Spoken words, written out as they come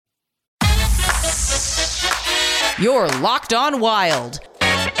You're Locked On Wild.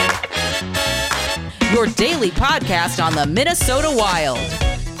 Your daily podcast on the Minnesota Wild.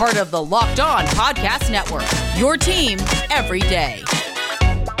 Part of the Locked On Podcast Network. Your team every day.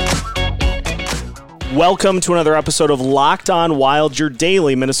 Welcome to another episode of Locked On Wild, your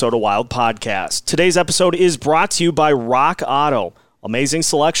daily Minnesota Wild podcast. Today's episode is brought to you by Rock Auto. Amazing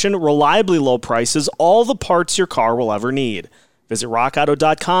selection, reliably low prices, all the parts your car will ever need. Visit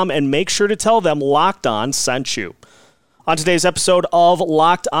rockauto.com and make sure to tell them Locked On sent you. On today's episode of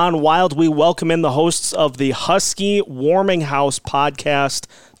Locked On Wild, we welcome in the hosts of the Husky Warming House podcast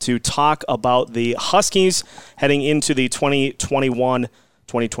to talk about the Huskies heading into the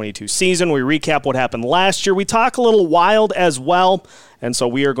 2021-2022 season. We recap what happened last year. We talk a little Wild as well, and so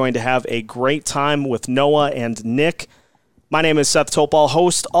we are going to have a great time with Noah and Nick. My name is Seth Topal,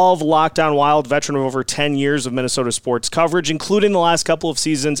 host of Locked On Wild, veteran of over 10 years of Minnesota sports coverage, including the last couple of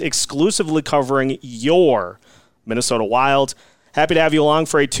seasons exclusively covering your Minnesota Wild. Happy to have you along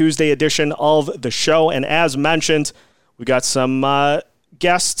for a Tuesday edition of the show. And as mentioned, we got some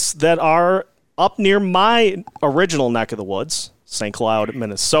guests that are up near my original neck of the woods, St. Cloud,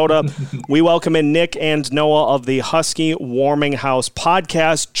 Minnesota. We welcome in Nick and Noah of the Husky Warming House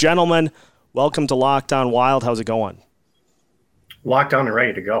podcast. Gentlemen, welcome to Locked On Wild. How's it going? Locked on and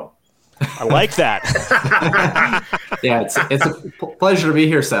ready to go. I like that. Yeah, it's a pleasure to be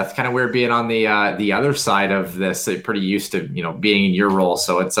here, Seth. Kind of weird being on the other side of this. I'm pretty used to being in your role,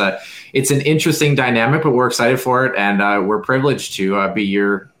 so it's an interesting dynamic, but we're excited for it, and we're privileged to be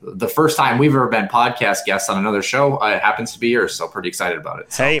the first time we've ever been podcast guests on another show. It happens to be yours, so pretty excited about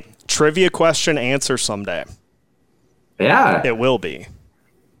it. So. Hey, trivia question answer someday. Yeah, it will be.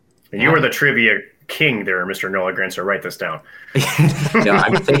 And you were the trivia king there, Mr. Noah Grant, so write this down. No,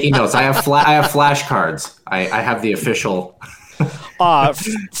 I'm taking notes. I have flashcards. I have the official.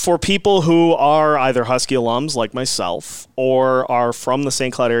 For people who are either Husky alums like myself or are from the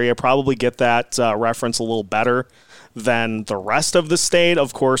St. Cloud area, probably get that reference a little better than the rest of the state.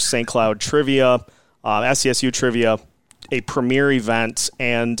 Of course, St. Cloud Trivia, SCSU Trivia, a premier event.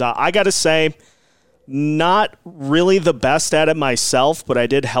 And I got to say, not really the best at it myself, but I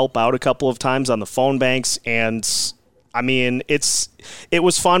did help out a couple of times on the phone banks, and I mean, it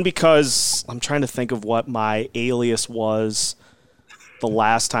was fun because I'm trying to think of what my alias was the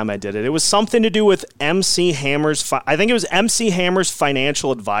last time I did it. It was something to do with MC Hammer's. I think it was MC Hammer's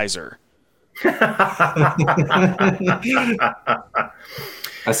financial advisor. I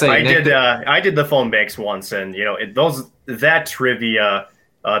did the phone banks once, and that trivia.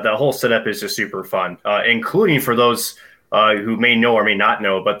 The whole setup is just super fun, including for those who may know or may not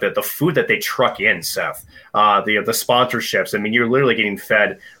know, but the food that they truck in, Seth, the sponsorships. I mean, you're literally getting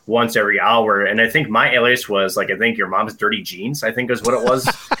fed once every hour. And I think my alias was I think your mom's dirty jeans, I think is what it was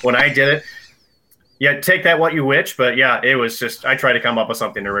when I did it. Yeah, take that what you wish. But yeah, it was just, I tried to come up with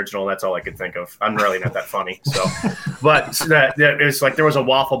something original. That's all I could think of. I'm really not that funny. So, but that it's there was a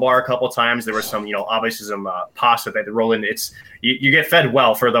waffle bar a couple times. There was some, obviously some pasta that they roll in. You get fed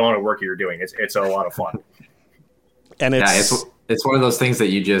well for the amount of work you're doing. It's a lot of fun. And it's one of those things that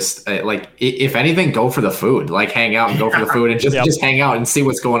you just if anything, go for the food, hang out and go for the food and just hang out and see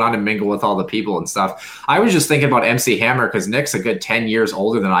what's going on and mingle with all the people and stuff. I was just thinking about MC Hammer because Nick's a good 10 years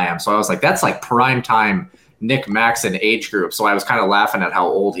older than I am. So I was like, that's prime time Nick Maxon age group. So I was kind of laughing at how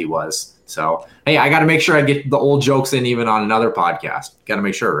old he was. So, hey, I got to make sure I get the old jokes in even on another podcast. Got to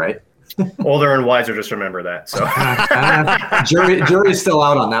make sure, right? Older and wiser, just remember that. So jury's still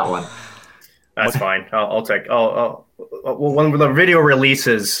out on that one. That's fine. I'll take. When the video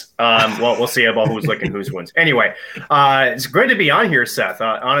releases, we'll see about who's looking, who's wins. Anyway, it's great to be on here, Seth.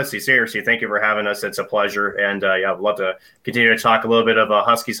 Honestly, seriously, thank you for having us. It's a pleasure, and I'd love to continue to talk a little bit of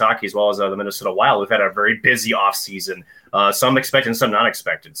Huskies hockey as well as the Minnesota Wild. We've had a very busy off season, some expected, some not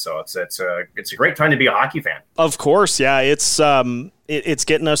expected. So it's a great time to be a hockey fan. Of course, yeah. It's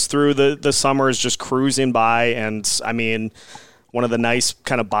getting us through the summer is just cruising by, and I mean, one of the nice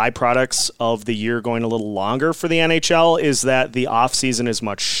kind of byproducts of the year going a little longer for the NHL is that the offseason is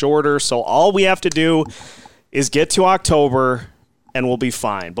much shorter. So all we have to do is get to October and we'll be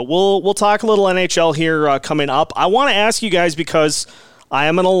fine. But we'll talk a little NHL here coming up. I want to ask you guys, because I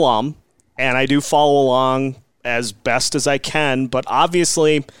am an alum and I do follow along as best as I can, but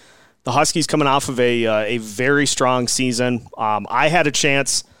obviously the Huskies coming off of a very strong season. I had a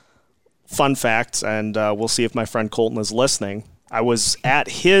chance, fun fact, and we'll see if my friend Colton is listening. I was at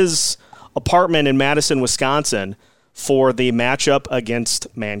his apartment in Madison, Wisconsin for the matchup against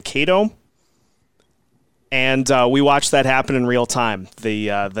Mankato. And we watched that happen in real time.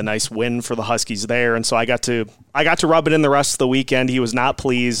 The nice win for the Huskies there, and so I got to rub it in the rest of the weekend. He was not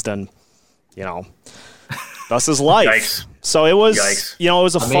pleased, and Thus is life. Yikes. So it was, it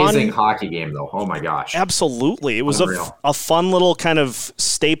was a amazing fun hockey game, though. Oh my gosh! Absolutely, it was a fun little kind of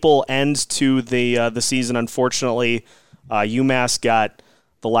staple end to the season. Unfortunately, UMass got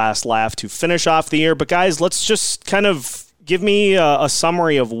the last laugh to finish off the year. But guys, let's just kind of give me a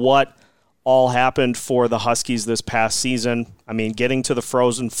summary of what all happened for the Huskies this past season. I mean, getting to the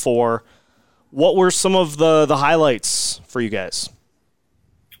Frozen Four. What were some of the highlights for you guys?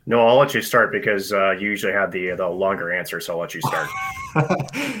 No, I'll let you start because you usually have the longer answer, so I'll let you start.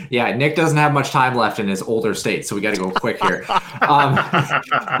 Yeah, Nick doesn't have much time left in his older state, so we got to go quick here.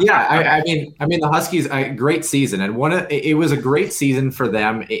 I mean, the Huskies, great season, and it was a great season for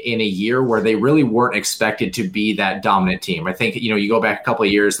them in a year where they really weren't expected to be that dominant team. I think you go back a couple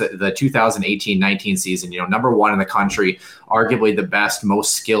of years, the 2018-19 season, number one in the country, arguably the best,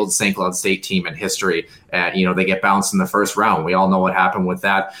 most skilled St. Cloud State team in history. They get bounced in the first round. We all know what happened with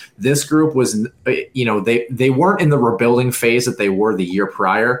that. This group was, they weren't in the rebuilding phase that they were the year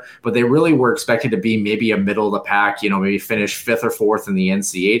prior, but they really were expected to be maybe a middle of the pack, maybe finish fifth or fourth in the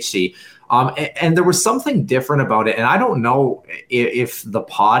NCHC. And there was something different about it. And I don't know if the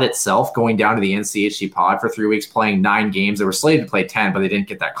pod itself, going down to the NCHC pod for 3 weeks, playing 9 games, they were slated to play 10, but they didn't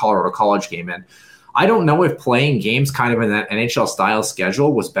get that Colorado College game in. I don't know if playing games kind of in that NHL style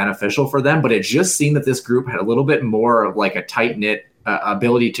schedule was beneficial for them, but it just seemed that this group had a little bit more of like a tight knit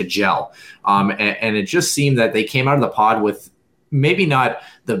ability to gel. And it just seemed that they came out of the pod with maybe not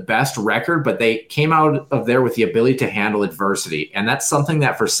the best record, but they came out of there with the ability to handle adversity. And that's something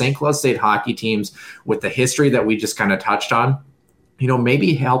that for St. Cloud State hockey teams with the history that we just kind of touched on,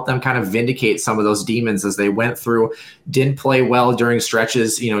 maybe help them kind of vindicate some of those demons as they went through, didn't play well during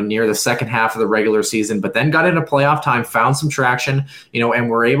stretches, near the second half of the regular season, but then got into playoff time, found some traction, and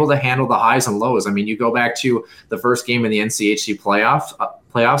were able to handle the highs and lows. I mean, you go back to the first game in the NCHC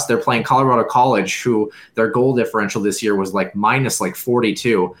playoffs, they're playing Colorado College, who their goal differential this year was minus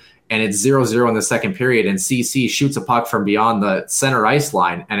 42. And it's 0-0 in the second period, and CC shoots a puck from beyond the center ice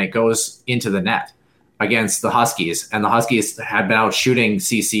line, and it goes into the net against the Huskies, and the Huskies had been out shooting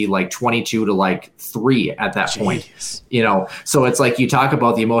CC 22 to 3 at that point. So it's you talk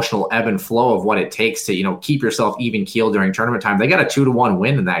about the emotional ebb and flow of what it takes to, keep yourself even keeled during tournament time. They got a 2-1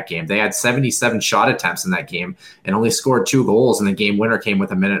 win in that game. They had 77 shot attempts in that game and only scored 2 goals, and the game winner came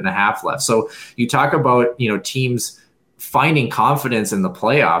with a minute and a half left. So you talk about, teams finding confidence in the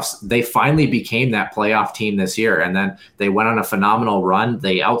playoffs. They finally became that playoff team this year. And then they went on a phenomenal run.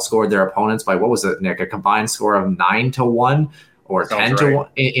 They outscored their opponents by, what was it, Nick? A combined score of 9-1 or 10-1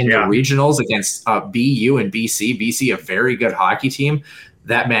 in the regionals against BU and BC. BC, a very good hockey team.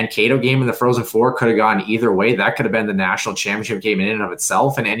 That Mankato game in the Frozen Four could have gone either way. That could have been the national championship game in and of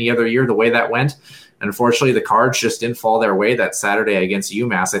itself. And any other year, the way that went. And unfortunately, the cards just didn't fall their way that Saturday against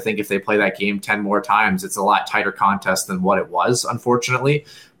UMass. I think if they play that game 10 more times, it's a lot tighter contest than what it was, unfortunately.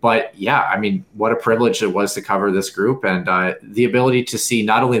 But yeah, I mean, what a privilege it was to cover this group, and the ability to see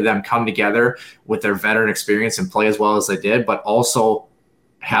not only them come together with their veteran experience and play as well as they did, but also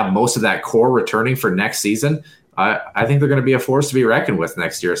have most of that core returning for next season. I think they're going to be a force to be reckoned with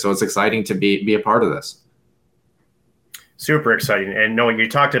next year. So it's exciting to be a part of this. Super exciting. And knowing you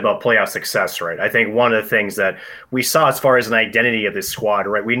talked about playoff success, right? I think one of the things that we saw as far as an identity of this squad,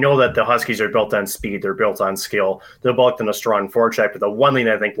 right? We know that the Huskies are built on speed. They're built on skill. They're built on a strong forecheck. But the one thing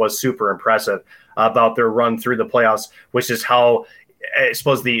that I think was super impressive about their run through the playoffs was just how, I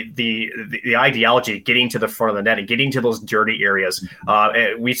suppose, the ideology of getting to the front of the net and getting to those dirty areas.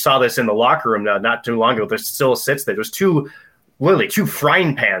 We saw this in the locker room not too long ago. There still sits there. There's literally two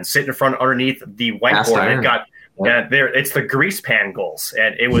frying pans sitting in front underneath the whiteboard. They've got it's the grease pan goals,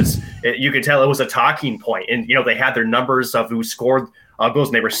 and you could tell it was a talking point. And they had their numbers of who scored goals,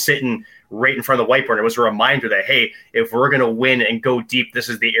 and they were sitting right in front of the whiteboard. It was a reminder that, hey, if we're going to win and go deep, this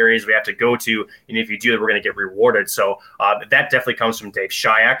is the areas we have to go to, and if you do that, we're going to get rewarded. So that definitely comes from Dave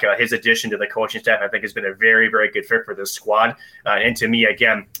Shayak. His addition to the coaching staff, I think, has been a very, very good fit for this squad. And to me,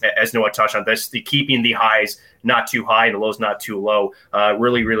 again, as Noah touched on this, the keeping the highs not too high and the lows not too low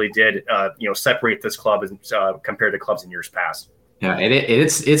really, really did separate this club compared to clubs in years past. Yeah,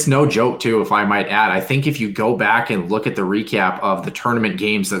 it's no joke, too, if I might add. I think if you go back and look at the recap of the tournament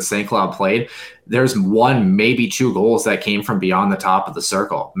games that St. Cloud played, there's 1, maybe 2 goals that came from beyond the top of the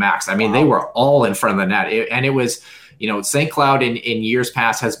circle, max. I mean, They were all in front of the net. And it was, St. Cloud in years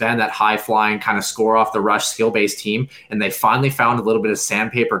past has been that high-flying kind of score off the rush skill-based team, and they finally found a little bit of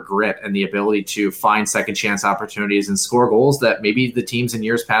sandpaper grit and the ability to find second-chance opportunities and score goals that maybe the teams in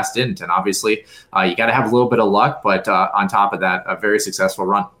years past didn't. And obviously, you got to have a little bit of luck, but on top of that, a very successful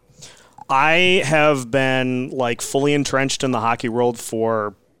run. I have been fully entrenched in the hockey world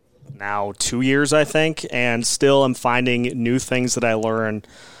for now 2 years, I think, and still am finding new things that I learn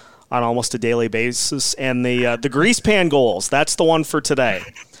on almost a daily basis. And the grease pan goals, that's the one for today.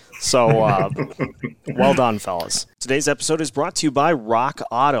 So well done, fellas. Today's episode is brought to you by Rock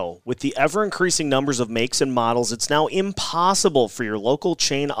Auto. With the ever-increasing numbers of makes and models, it's now impossible for your local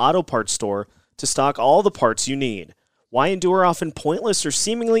chain auto parts store to stock all the parts you need. Why endure often pointless or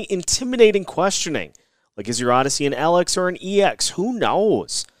seemingly intimidating questioning? Like, is your Odyssey an LX or an EX? Who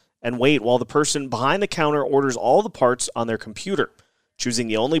knows? And wait while the person behind the counter orders all the parts on their computer, choosing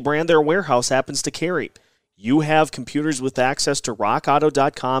the only brand their warehouse happens to carry. You have computers with access to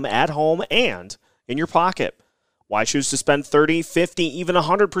rockauto.com at home and in your pocket. Why choose to spend 30, 50, even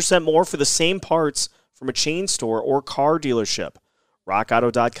 100% more for the same parts from a chain store or car dealership?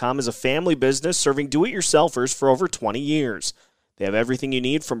 RockAuto.com is a family business serving do-it-yourselfers for over 20 years. They have everything you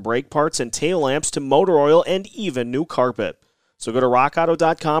need from brake parts and tail lamps to motor oil and even new carpet. So go to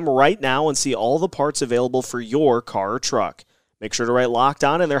rockauto.com right now and see all the parts available for your car or truck. Make sure to write Locked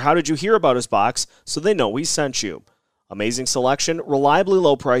On in their How Did You Hear About Us box so they know we sent you. Amazing selection, reliably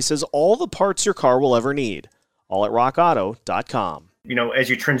low prices, all the parts your car will ever need. All at rockauto.com. You know, as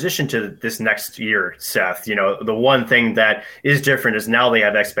you transition to this next year, Seth, you know, the one thing that is different is now they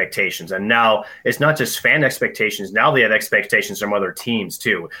have expectations. And now it's not just fan expectations. Now they have expectations from other teams,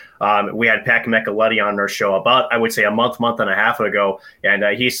 too. We had Pat Micheletti on our show about, I would say, a month and a half ago. And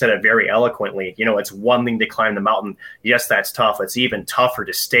he said it very eloquently. You know, it's one thing to climb the mountain. Yes, that's tough. It's even tougher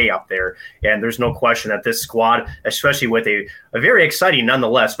to stay up there. And there's no question that this squad, especially with a very exciting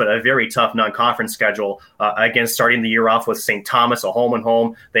nonetheless, but a very tough non-conference schedule, again, starting the year off with St. Thomas, a home and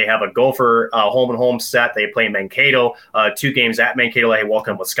home. They have a Gopher home and home set. They play Mankato, 2 games at Mankato. They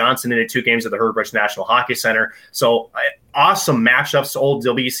welcome Wisconsin into 2 games at the Herbridge National Hockey Center. So awesome matchups to old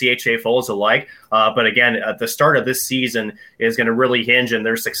WCHA foes alike. But again, at the start of this season is going to really hinge, and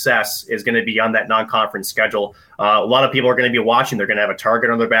their success is going to be on that non-conference schedule. A lot of people are going to be watching. They're going to have a target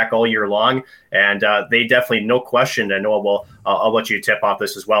on their back all year long. And they definitely, no question, and Noah, well, I'll let you tip off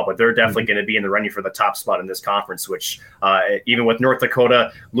this as well, but they're definitely going to be in the running for the top spot in this conference, which even with North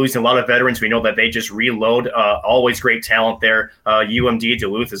Dakota losing a lot of veterans, we know that they just reload. Always great talent there. UMD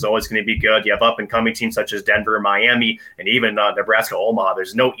Duluth is always going to be good. You have up-and-coming teams such as Denver, Miami, and even Nebraska Omaha.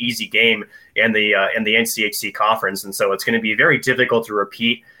 There's no easy game in the NCHC conference, and so it's going to be very difficult to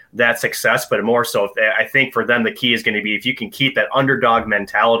repeat that success, but more so, I think for them, the key is going to be if you can keep that underdog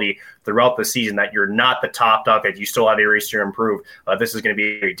mentality throughout the season, that you're not the top dog, that you still have areas to improve. This is going to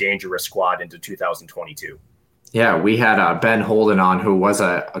be a very dangerous squad into 2022. Yeah, we had Ben Holden on, who was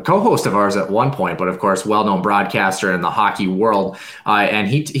a co-host of ours at one point, but of course, well-known broadcaster in the hockey world. And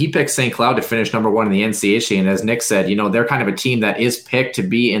he picked St. Cloud to finish number 1 in the NCHC. And as Nick said, you know, they're kind of a team that is picked to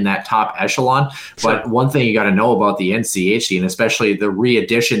be in that top echelon. Sure. But one thing you got to know about the NCHC, and especially the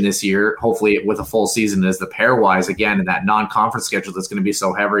re-addition this year, hopefully with a full season, is the pairwise again in that non-conference schedule that's going to be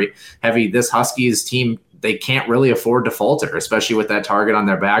so heavy. This Huskies team, they can't really afford to falter, especially with that target on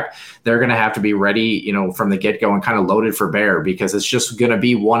their back. They're going to have to be ready, you know, from the get-go and kind of loaded for bear, because it's just going to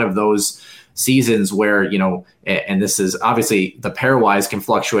be one of those seasons where, you know, and this is obviously the pairwise can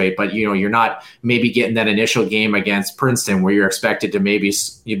fluctuate, but, you know, you're not maybe getting that initial game against Princeton where you're expected to maybe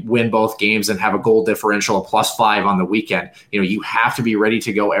win both games and have a goal differential of +5 on the weekend. You know, you have to be ready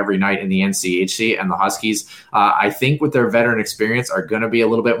to go every night in the NCHC, and the Huskies, I think with their veteran experience, are going to be a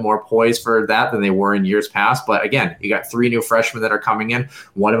little bit more poised for that than they were in years past. But again, you got 3 new freshmen that are coming in,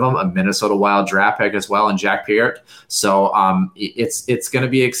 one of them a Minnesota Wild draft pick as well, and Jack Pierre. So it's going to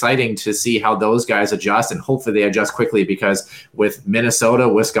be exciting to see how those guys adjust, and hopefully they adjust quickly, because with Minnesota,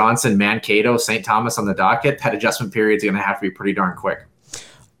 Wisconsin, Mankato, St. Thomas on the docket, that adjustment period is going to have to be pretty darn quick.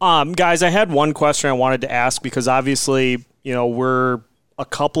 Guys, I had one question I wanted to ask, because obviously, you know, we're a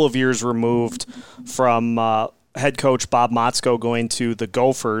couple of years removed from head coach Bob Motzko going to the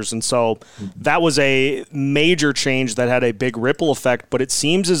Gophers, and so that was a major change that had a big ripple effect, but it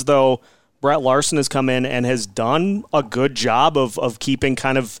seems as though Brett Larson has come in and has done a good job of keeping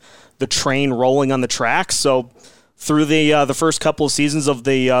kind of the train rolling on the tracks. So through the first couple of seasons of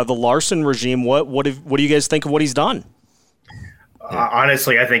the Larson regime, what do you guys think of what he's done?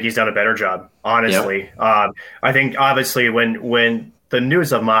 Honestly, I think he's done a better job. Honestly, yep. I think obviously when the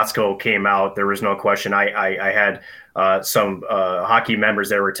news of Motzko came out, there was no question. I had some hockey members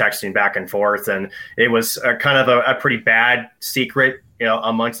that were texting back and forth, and it was kind of a pretty bad secret, you know,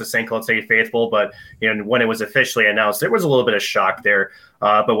 amongst the St. Cloud State faithful. But you know, when it was officially announced, there was a little bit of shock there.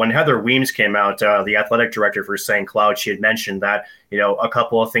 But when Heather Weems came out, the athletic director for St. Cloud, she had mentioned that, a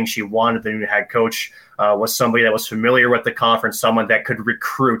couple of things she wanted the new head coach was somebody that was familiar with the conference, someone that could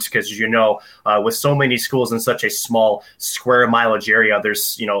recruit, because, with so many schools in such a small square mileage area,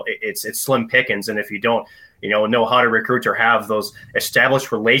 there's, it's slim pickings. And if you don't, know how to recruit or have those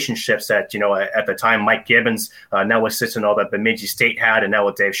established relationships that, at the time, Mike Gibbons, now assistant all that Bemidji State had, and now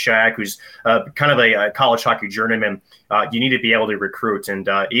with Dave Shack, who's kind of a college hockey journeyman, you need to be able to recruit. And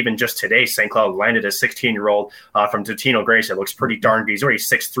even just today, St. Cloud landed a 16-year-old from Totino Grace that looks pretty darn good. He's already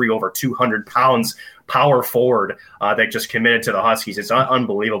 6'3", over 200 pounds, power forward that just committed to the Huskies. It's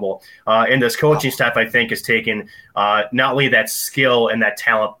unbelievable. And this coaching staff, I think, has taken not only that skill and that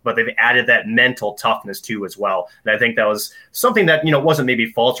talent, but they've added that mental toughness too as well. And I think that was something that, wasn't maybe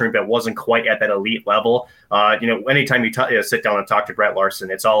faltering, but wasn't quite at that elite level. Anytime you sit down and talk to Brett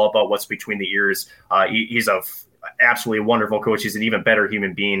Larson, it's all about what's between the ears. He's a absolutely wonderful coach. He's an even better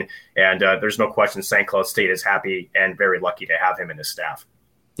human being. And there's no question St. Cloud State is happy and very lucky to have him in his staff.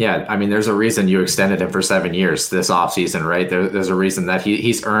 Yeah, I mean, there's a reason you extended him for 7 years this offseason, right? There's a reason that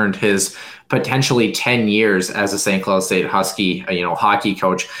he's earned his potentially 10 years as a St. Cloud State Husky, hockey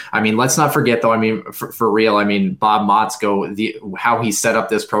coach. I mean, let's not forget, though, I mean, for real, I mean, Bob Motzko, how he set up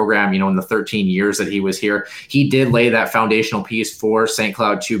this program, in the 13 years that he was here, he did lay that foundational piece for St.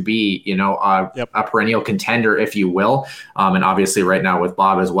 Cloud to be, a perennial contender, if you will. And obviously right now with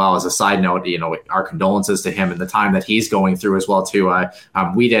Bob as well, as a side note, our condolences to him and the time that he's going through as well, too.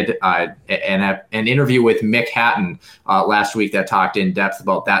 We did an interview with Mick Hatton last week that talked in depth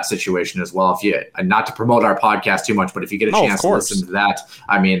about that situation as well. If you, not to promote our podcast too much, but if you get a chance to listen to that,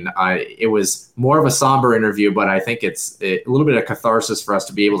 I mean, it was more of a somber interview, but I think it's a little bit of catharsis for us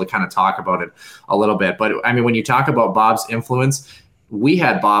to be able to kind of talk about it a little bit. But I mean, when you talk about Bob's influence, we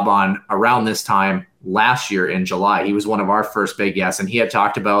had Bob on around this time last year in July. He was one of our first big guests, and he had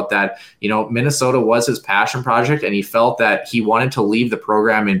talked about that, Minnesota was his passion project, and he felt that he wanted to leave the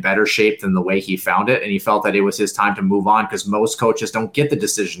program in better shape than the way he found it. And he felt that it was his time to move on, because most coaches don't get the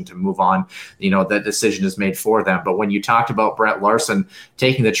decision to move on. That decision is made for them. But when you talked about Brett Larson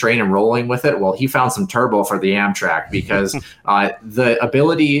taking the train and rolling with it, well, he found some turbo for the Amtrak, because the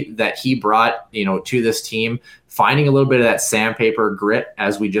ability that he brought, to this team, finding a little bit of that sandpaper grit,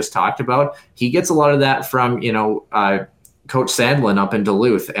 as we just talked about, he gets a lot of that from, Coach Sandlin up in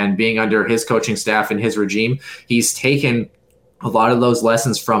Duluth, and being under his coaching staff and his regime. He's taken a lot of those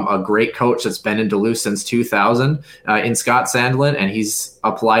lessons from a great coach that's been in Duluth since 2000 in Scott Sandlin, and he's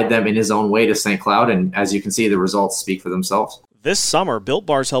applied them in his own way to St. Cloud. And as you can see, the results speak for themselves. This summer, Built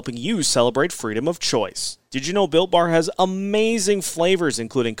Bar is helping you celebrate freedom of choice. Did you know Built Bar has amazing flavors,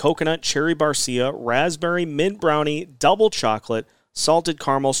 including coconut, cherry barcia, raspberry, mint brownie, double chocolate, salted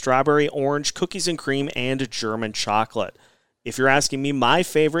caramel, strawberry, orange, cookies and cream, and German chocolate. If you're asking me my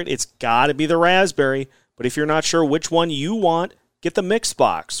favorite, it's got to be the raspberry. But if you're not sure which one you want, get the mix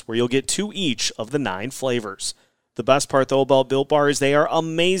box, where you'll get 2 each of the 9 flavors. The best part, though, about Built Bar is they are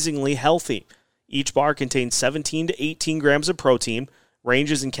amazingly healthy. Each bar contains 17 to 18 grams of protein,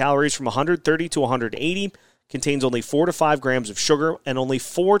 ranges in calories from 130 to 180, contains only 4 to 5 grams of sugar, and only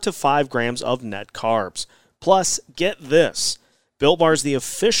 4 to 5 grams of net carbs. Plus, get this. Built Bar is the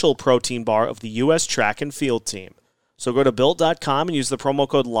official protein bar of the U.S. track and field team. So go to Built.com and use the promo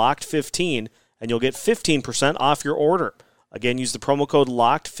code LOCKED15, and you'll get 15% off your order. Again, use the promo code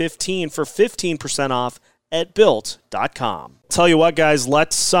LOCKED15 for 15% off at Built.com. Tell you what, guys,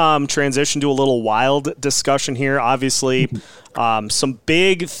 let's transition to a little Wild discussion here. Obviously, some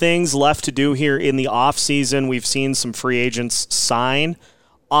big things left to do here in the offseason. We've seen some free agents sign.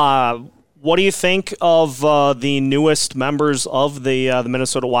 What do you think of the newest members of the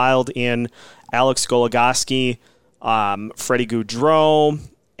Minnesota Wild in Alex Goligoski, Freddie Gaudreau,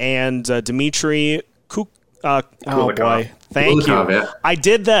 and Dmitry oh boy, thank you. Yeah. I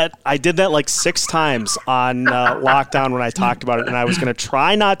did that like 6 times on lockdown when I talked about it, and I was going to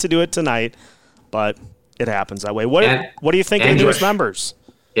try not to do it tonight, but it happens that way. What do you think of the newest members?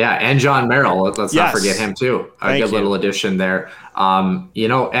 Yeah, and John Merrill. Let's not forget him too. A good little addition there.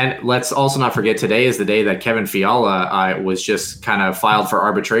 And let's also not forget, today is the day that Kevin Fiala was just kind of filed for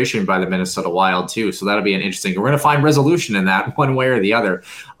arbitration by the Minnesota Wild too. So that'll be an interesting. We're going to find resolution in that one way or the other.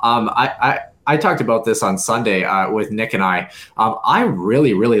 I talked about this on Sunday with Nick and I. I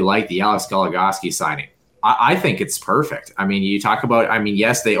really, really like the Alex Goligoski signing. I think it's perfect. I mean, you talk about,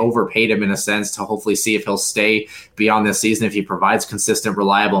 yes, they overpaid him in a sense to hopefully see if he'll stay beyond this season, if he provides consistent,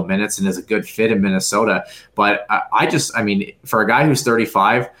 reliable minutes and is a good fit in Minnesota. But for a guy who's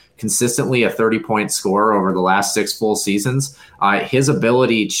 35, consistently a 30-point scorer over the last 6 full seasons, his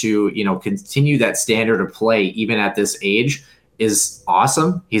ability to, continue that standard of play, even at this age, is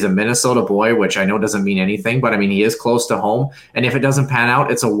awesome. He's a Minnesota boy, which I know doesn't mean anything, but I mean, he is close to home. And if it doesn't pan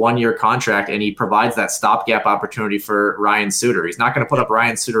out, it's a 1-year contract, and he provides that stopgap opportunity for Ryan Suter. He's not going to put up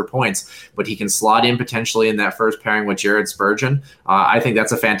Ryan Suter points, but he can slot in potentially in that first pairing with Jared Spurgeon. I think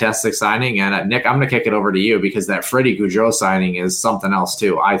that's a fantastic signing. And Nick, I'm going to kick it over to you because that Freddie Gaudreau signing is something else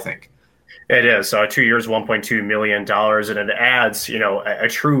too, I think. It is 2 years, $1.2 million, and it adds, a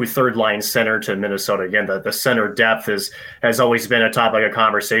true third line center to Minnesota. Again, the center depth has always been a topic of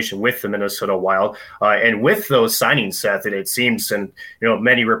conversation with the Minnesota Wild, and with those signings, Seth, it seems, and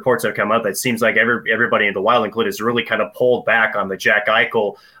many reports have come out that it seems like everybody in the Wild, included, is really kind of pulled back on the Jack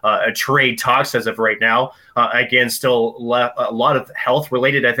Eichel trade talks as of right now. Again, still a lot of health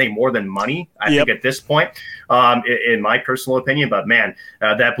related, I think, more than money. I think at this point, in my personal opinion. But man,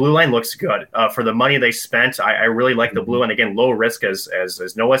 that blue line looks good for the money they spent. I really like the blue line. Again, low risk, as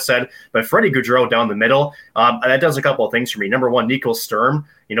Noah said. But Freddie Gaudreau down the middle, that does a couple of things for me. Number one, Nico Sturm.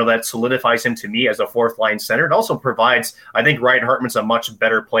 That solidifies him to me as a fourth line center. It also provides, I think Ryan Hartman's a much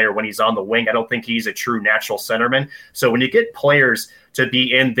better player when he's on the wing. I don't think he's a true natural centerman. So when you get players to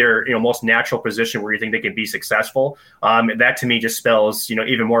be in their most natural position where you think they can be successful, that to me just spells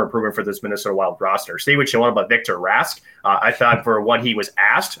even more improvement for this Minnesota Wild roster. Say what you want about Victor Rask. I thought for what he was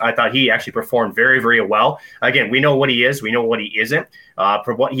asked, I thought he actually performed very, very well. Again, we know what he is, we know what he isn't.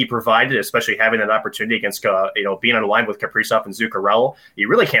 For what he provided, especially having an opportunity against being on the line with Kaprizov and Zuccarello, you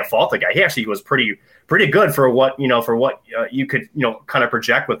really can't fault the guy. He actually was pretty good for what you could kind of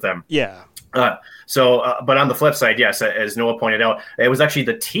project with them. Yeah. But on the flip side, yes, as Noah pointed out, it was actually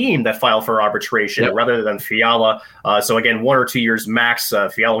the team that filed for arbitration rather than Fiala. So again, 1 or 2 years max.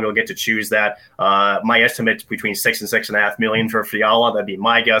 Fiala will get to choose that. My estimate between $6 and $6.5 million for Fiala. That'd be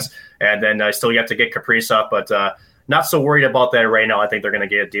my guess. And then still yet to get Kaprizov, but not so worried about that right now. I think they're going to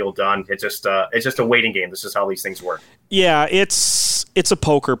get a deal done. It's just a waiting game. This is how these things work. Yeah, it's a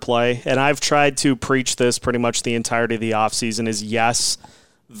poker play, and I've tried to preach this pretty much the entirety of the offseason is yes,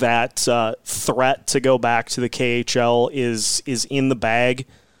 that threat to go back to the KHL is in the bag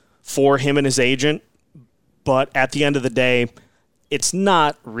for him and his agent, but at the end of the day, it's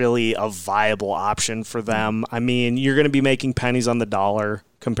not really a viable option for them. I mean, you're going to be making pennies on the dollar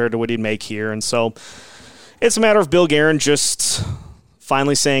compared to what he'd make here, and so it's a matter of Bill Guerin just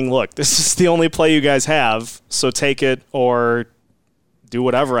finally saying, look, this is the only play you guys have, so take it or do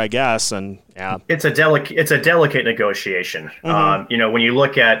whatever, I guess. And yeah, it's a delicate negotiation. Mm-hmm. When you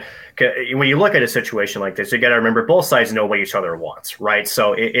look at a situation like this, you got to remember both sides know what each other wants, right?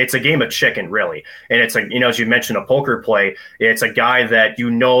 So it's a game of chicken, really. And it's as you mentioned, a poker play. It's a guy that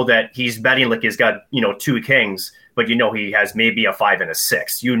that he's betting like he's got 2 kings, but he has maybe a 5 and a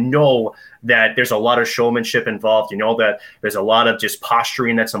 6. That there's a lot of showmanship involved. That there's a lot of just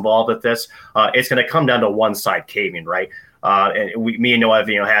posturing that's involved with this. It's going to come down to one side caving, right? And me and Noah have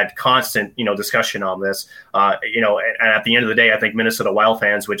had constant discussion on this. And at the end of the day, I think Minnesota Wild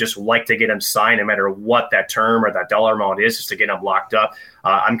fans would just like to get him signed, no matter what that term or that dollar amount is, just to get him locked up.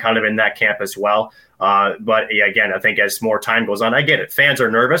 I'm kind of in that camp as well. But again, I think as more time goes on, I get it. Fans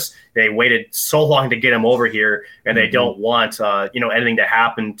are nervous. They waited so long to get him over here, and they don't want anything to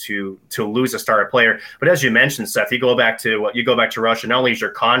happen to lose a star player. But as you mentioned, Seth, you go back to Russia. Not only is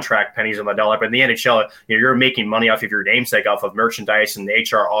your contract pennies on the dollar, but in the NHL, you're making money off of your namesake, off of merchandise and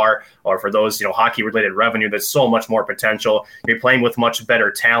HRR, or for those hockey related revenue. There's so much more potential. You're playing with much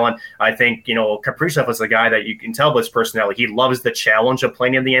better talent. I think Kaprizov is the guy that you can tell by his personality. He loves the challenge of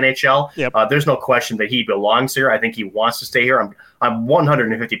playing in the NHL. Yep. There's no question that he belongs here. I think he wants to stay here. I'm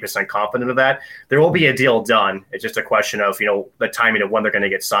 150% confident of that. There will be a deal done. It's just a question of the timing of when they're going to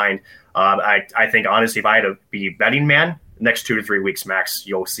get signed. I think honestly, if I had to be betting man, next 2 to 3 weeks max,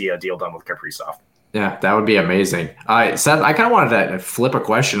 you'll see a deal done with Kaprizov. Yeah, that would be amazing. Seth, I kind of wanted to flip a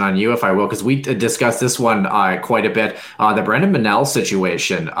question on you, if I will, because we discussed this one quite a bit. The Brendan Menell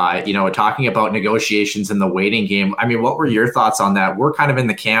situation, talking about negotiations in the waiting game. I mean, what were your thoughts on that? We're kind of in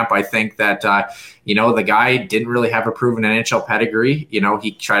the camp, I think, that the guy didn't really have a proven NHL pedigree.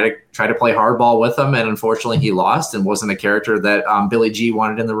 He tried to play hardball with him, and unfortunately he lost and wasn't a character that Billy G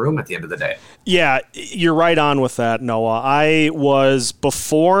wanted in the room at the end of the day. Yeah, you're right on with that, Noah. I was,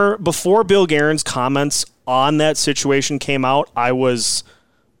 before Bill Guerin's comments on that situation came out, I was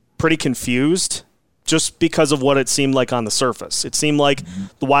pretty confused just because of what it seemed like on the surface. It seemed like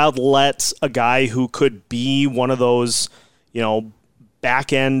the Wild let a guy who could be one of those,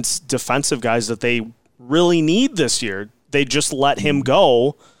 back-end defensive guys that they really need this year. They just let him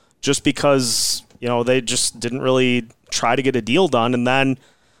go just because, they just didn't really try to get a deal done. And then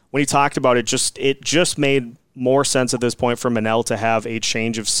when he talked about it, it just made more sense at this point for Menell to have a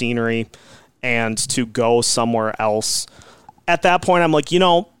change of scenery and to go somewhere else. at that point, I'm like,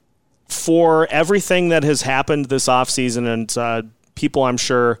 for everything that has happened this offseason, and people I'm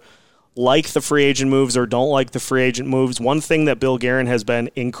sure like the free agent moves or don't like the free agent moves, one thing that Bill Guerin has been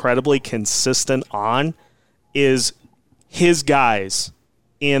incredibly consistent on is his guys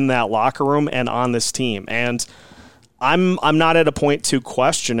in that locker room and on this team. And I'm not at a point to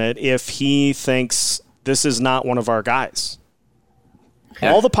question it if he thinks this is not one of our guys.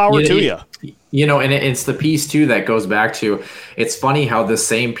 Yeah. All the power to you. And it's the piece, too, that goes back to, it's funny how the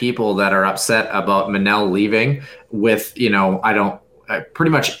same people that are upset about Manel leaving with,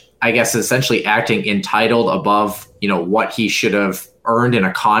 pretty much, I guess, essentially acting entitled above, what he should have earned in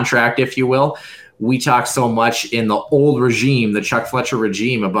a contract, if you will. We talk so much in the old regime, the Chuck Fletcher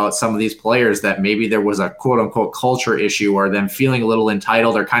regime, about some of these players that maybe there was a quote unquote culture issue or them feeling a little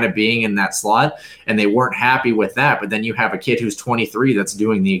entitled or kind of being in that slot, and they weren't happy with that. But then you have a kid who's 23 that's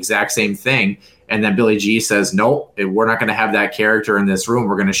doing the exact same thing. And then Billy G says, nope, we're not going to have that character in this room.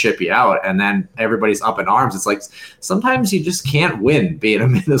 We're going to ship you out. And then everybody's up in arms. It's like, sometimes you just can't win being a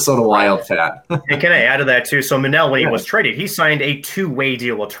Minnesota Wild fan. And can I add to that too? So Manel, when he was traded, he signed a 2-way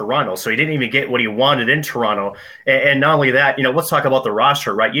deal with Toronto. So he didn't even get what he wanted in Toronto. And not only that, let's talk about the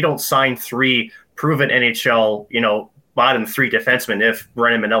roster, right? You don't sign 3 proven NHL, bottom 3 defensemen if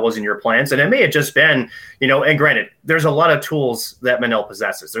Brennan Manel was in your plans. And it may have just been, and granted, there's a lot of tools that Manel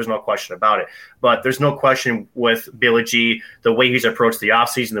possesses. There's no question about it. But there's no question with Billy G, the way he's approached the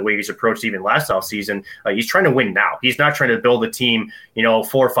offseason, the way he's approached even last offseason, he's trying to win now. He's not trying to build a team, 4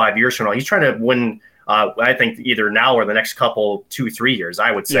 or 5 years from now. He's trying to win I think either now or the next couple 2-3 years,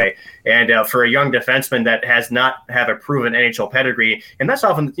 I would say. Yeah. And for a young defenseman that has not have a proven NHL pedigree, and that's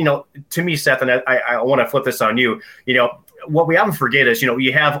often, to me, Seth, and I want to flip this on you, what we often forget is,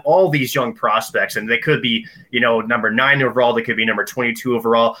 you have all these young prospects, and they could be, number 9 overall, they could be number 22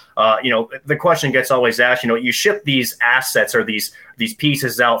 overall. The question gets always asked, you ship these assets or these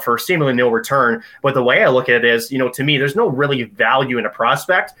pieces out for seemingly no return. But the way I look at it is, to me, there's no really value in a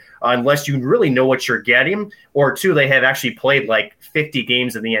prospect unless you really know what you're getting, or 2, they have actually played like 50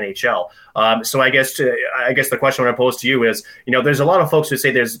 games in the NHL. So I guess the question I want to pose to you is, there's a lot of folks who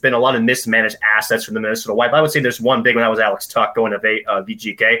say there's been a lot of mismanaged assets from the Minnesota Wild. I would say there's one big one. That was Alex Tuch going to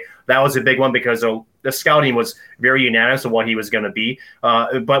VGK. That was a big one because the scouting was very unanimous of what he was going to be.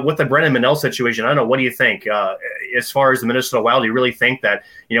 But with the Brennan Manel situation, I don't know. What do you think? As far as the Minnesota Wild, do you really think that,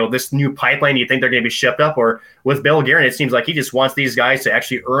 this new pipeline, do you think they're going to be shipped up? Or with Bill Guerin, it seems like he just wants these guys to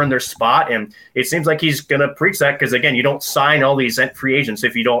actually earn their spot. And it seems like he's going to preach that because, again, you don't sign all these free agents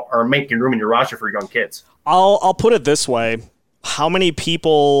if you don't are making room in your roster for young kids. I'll put it this way. How many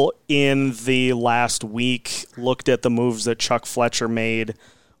people in the last week looked at the moves that Chuck Fletcher made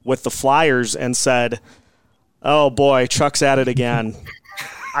with the Flyers and said, oh boy, Chuck's at it again?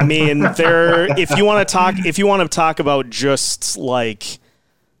 I mean, if you want to talk about just like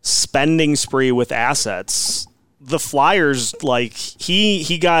spending spree with assets, the Flyers, like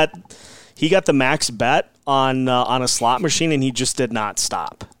he got the max bet on a slot machine, and he just did not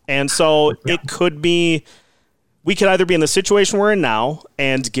stop. And so it could be, we could either be in the situation we're in now,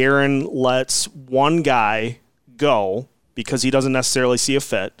 and Guerin lets one guy go because he doesn't necessarily see a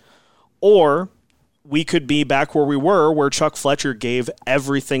fit, or we could be back where we were, where Chuck Fletcher gave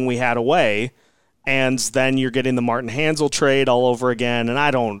everything we had away, and then you're getting the Martin Hanzal trade all over again, and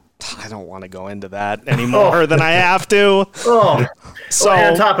I don't want to go into that anymore than I have to. So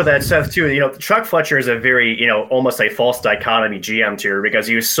on top of that, Seth, too, Chuck Fletcher is a very, almost a false dichotomy GM tier because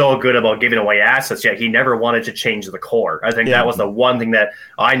he was so good about giving away assets, yet he never wanted to change the core. I think that was the one thing that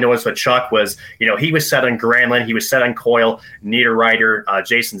I noticed with Chuck was, he was set on Granlund, he was set on Coyle, Niederreiter,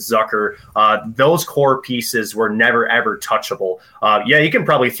 Jason Zucker. Those core pieces were never, ever touchable. You can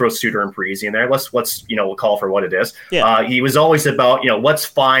probably throw Suter and Parise in there. Let's we'll call for what it is. Yeah. He was always about, let's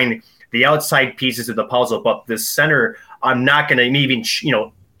find the outside pieces of the puzzle, but the center, I'm not going to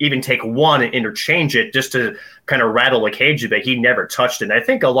even take one and interchange it just to kind of rattle the cage a bit. He never touched it. And I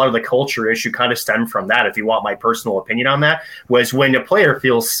think a lot of the culture issue kind of stemmed from that, if you want my personal opinion on that, was when a player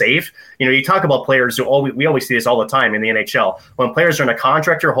feels safe. You talk about players who we always see this all the time in the NHL. When players are in a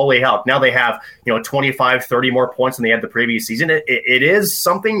contractor, holy hell, now they have 25, 30 more points than they had the previous season. It is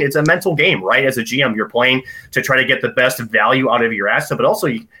something, it's a mental game, right? As a GM, you're playing to try to get the best value out of your asset, but also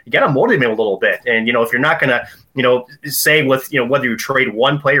you got to motivate a little bit. And, if you're not going to, say with, whether you trade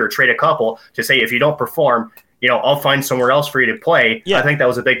one player or trade a couple, to say if you don't perform, I'll find somewhere else for you to play. Yeah. I think that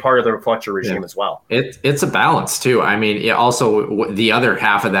was a big part of the Fletcher regime as well. It's a balance too. I mean, also the other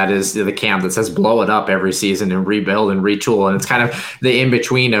half of that is the camp that says blow it up every season and rebuild and retool. And it's kind of the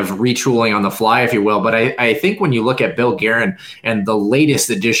in-between of retooling on the fly, if you will. But I think when you look at Bill Guerin and the latest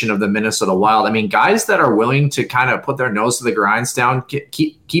edition of the Minnesota Wild, I mean, guys that are willing to kind of put their nose to the grindstone,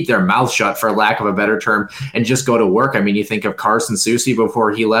 keep their mouth shut, for lack of a better term, and just go to work. I mean, you think of Carson Soucy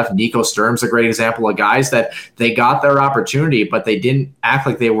before he left. Nico Sturm's a great example of guys that they got their opportunity, but they didn't act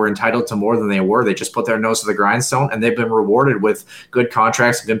like they were entitled to more than they were. They just put their nose to the grindstone, and they've been rewarded with good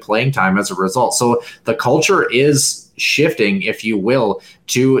contracts and good playing time as a result. So the culture is shifting, if you will,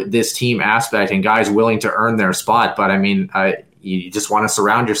 to this team aspect and guys willing to earn their spot. But I mean, you just want to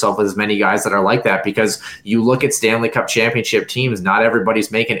surround yourself with as many guys that are like that, because you look at Stanley Cup championship teams, not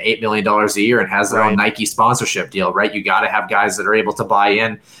everybody's making $8 million a year and has their own Nike sponsorship deal, right? You got to have guys that are able to buy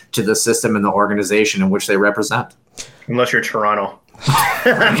in to the system and the organization in which they represent. Unless you're Toronto.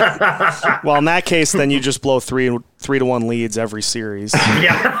 Well, in that case, then you just blow 3-1 leads every series.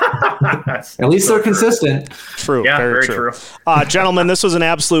 Yeah. At least they're consistent. True. Yeah, very true. Gentlemen, this was an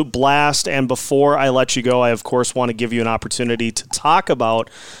absolute blast. And before I let you go, I, of course, want to give you an opportunity to talk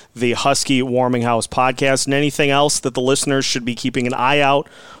about the Husky Warming House podcast and anything else that the listeners should be keeping an eye out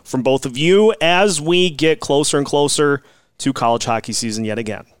from both of you as we get closer and closer to college hockey season yet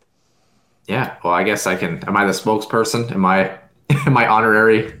again. Yeah, well, I guess I can. Am I the spokesperson? Am I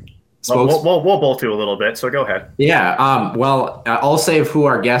honorary spokes? We'll both do a little bit, so go ahead. Yeah, well, I'll save who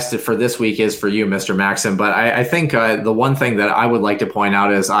our guest for this week is for you, Mr. Maxim. But I think the one thing that I would like to point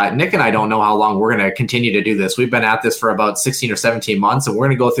out is Nick and I don't know how long we're going to continue to do this. We've been at this for about 16 or 17 months, and we're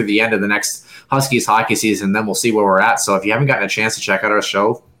going to go through the end of the next Huskies hockey season, and then we'll see where we're at. So if you haven't gotten a chance to check out our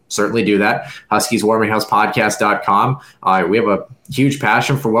show, certainly do that. HuskiesWarmingHousePodcast.com. We have a huge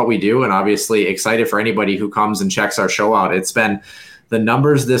passion for what we do, and obviously excited for anybody who comes and checks our show out. The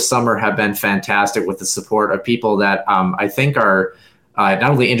numbers this summer have been fantastic with the support of people that I think are not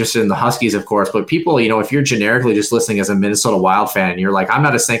only interested in the Huskies, of course, but people, if you're generically just listening as a Minnesota Wild fan, and you're like, I'm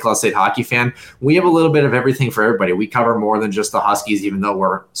not a St. Cloud State hockey fan. We have a little bit of everything for everybody. We cover more than just the Huskies, even though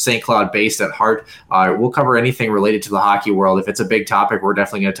we're St. Cloud based at heart. We'll cover anything related to the hockey world. If it's a big topic, we're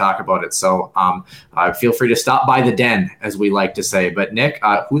definitely going to talk about it. So feel free to stop by the den, as we like to say. But Nick,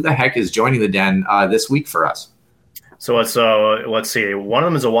 who the heck is joining the den this week for us? So let's see. One of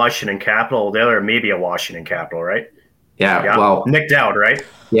them is a Washington Capital. The other may be a Washington Capital, right? Yeah, well, Nick Dowd, right?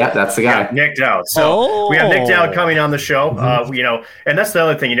 Yeah, that's the guy. Yeah, Nick Dowd. So we have Nick Dowd coming on the show. And that's the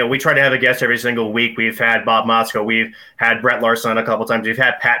other thing. We try to have a guest every single week. We've had Bob Motzko. We've had Brett Larson a couple times. We've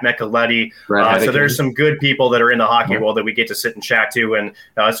had Pat Micheletti. So there's some good people that are in the hockey world that we get to sit and chat to, and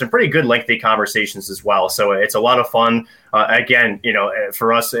some pretty good lengthy conversations as well. So it's a lot of fun. Again,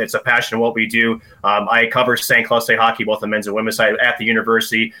 for us, it's a passion of what we do. I cover St. Cloud State hockey, both the men's and women's side at the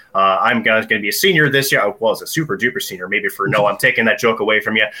university. I'm going to be a senior this year. Well, it's a super duper senior, maybe for no. I'm taking that joke away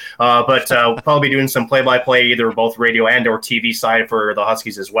from you. But we'll probably be doing some play-by-play, either both radio and or TV side for the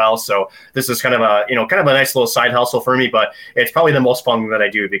Huskies as well. So this is kind of a nice little side hustle for me, but it's probably the most fun that I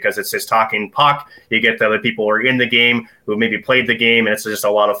do because it's just talking puck. You get the other people who are in the game who maybe played the game, and it's just a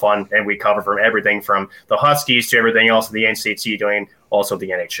lot of fun. And we cover from everything from the Huskies to everything else in the NCAA doing, also the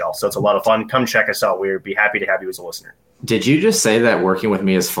NHL. So it's a lot of fun. Come check us out. We'd be happy to have you as a listener. Did you just say that working with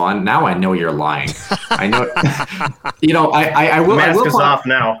me is fun? Now I know you're lying. I know. I will. Mask is off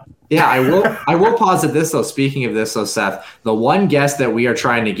now. Yeah, I will posit this though. Speaking of this though, Seth, the one guest that we are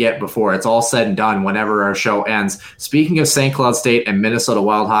trying to get before it's all said and done, whenever our show ends. Speaking of St. Cloud State and Minnesota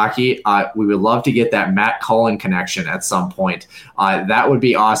Wild hockey, we would love to get that Matt Cullen connection at some point. That would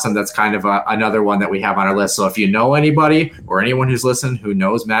be awesome. That's kind of another one that we have on our list. So if you know anybody or anyone who's listened who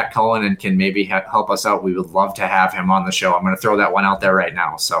knows Matt Cullen and can maybe help us out, we would love to have him on the show. I'm going to throw that one out there right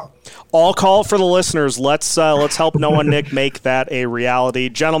now. So all call for the listeners. Let's help Noah and Nick make that a reality.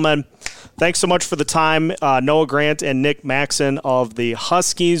 Gentlemen, thanks so much for the time. Noah Grant and Nick Maxon of the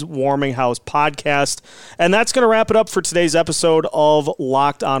Huskies Warming House podcast. And that's going to wrap it up for today's episode of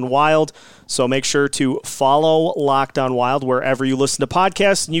Locked on Wild. So make sure to follow Locked on Wild wherever you listen to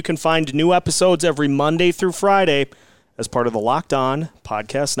podcasts. And you can find new episodes every Monday through Friday as part of the Locked on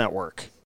Podcast Network.